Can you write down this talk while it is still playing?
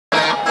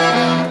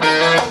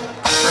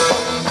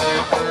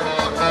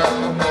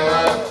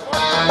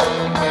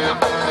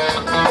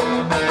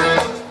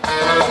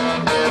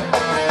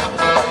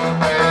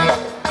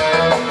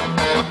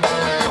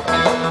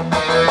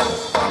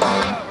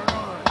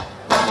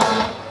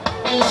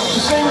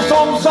sings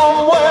from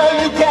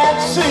somewhere you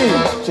can't see.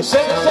 She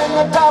sits in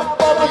the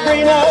top of the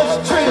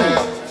greenest tree.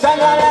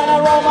 Sunlight and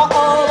aroma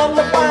all on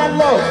the pine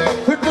log.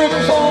 Her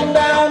drips on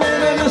down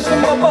in the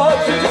summer bud.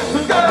 She's just a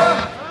girl.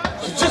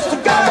 She's just a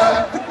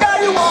girl. The girl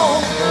you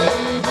want.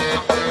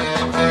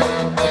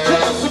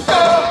 She's just a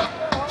girl.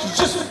 She's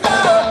just a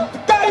girl. The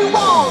girl you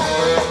want.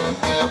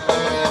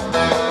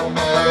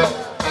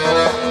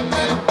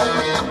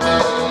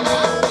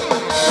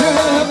 You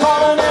hear her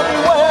calling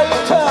everywhere you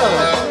turn.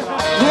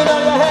 You know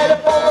you're headed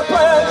for the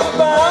place you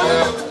burn.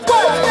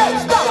 Words get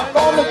stuck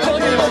on the tip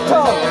of your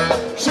tongue.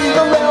 She's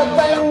a real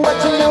thing, but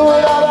you knew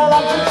it all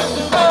along. She's just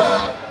a girl.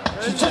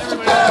 She's just a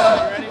girl.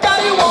 The girl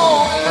you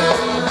want.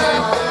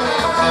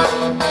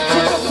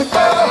 She's just a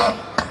girl.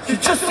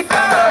 She's just a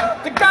girl.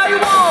 The girl you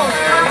want.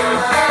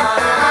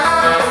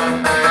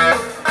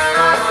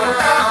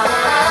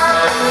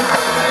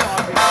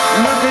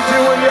 Look at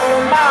you in your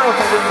mouth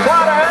is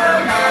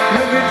watering.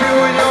 Look at you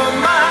in your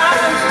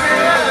mind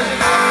spinning.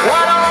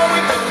 Why don't we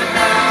just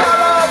admit it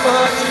all over?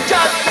 She's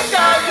just the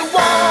girl you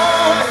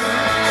want.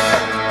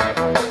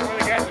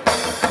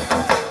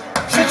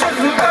 She's just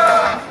the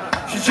girl.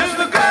 She's just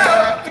the girl.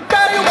 The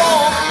girl you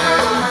want.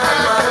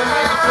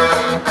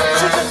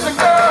 She's just a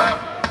girl.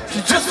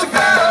 She's just a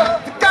girl.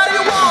 The girl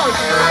you want.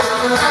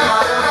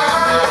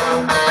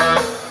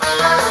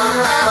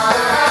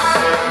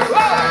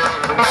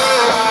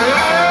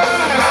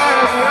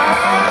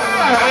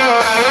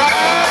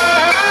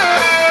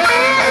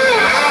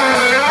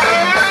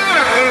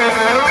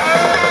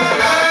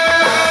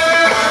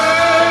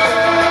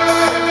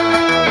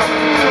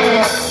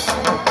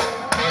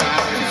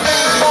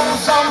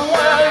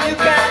 Somewhere you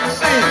can't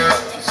see.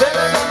 She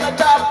sits on the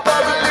top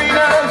of the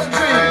greenest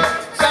tree.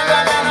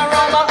 Sunlight and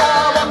aroma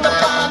all on the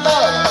pine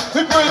log.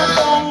 Her drips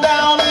on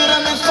down in the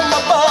midst of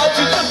my bud.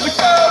 She's just a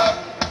girl.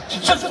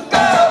 She's just a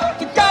girl.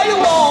 The girl you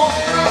want.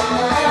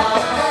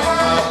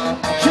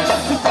 She's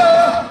just a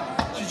girl.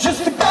 She's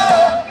just a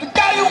girl. The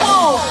girl you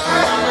want.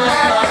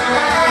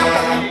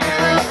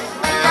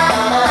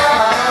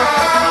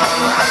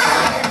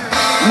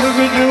 Look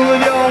at you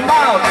with your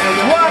mouth is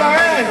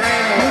watering.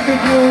 Look at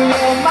you with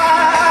your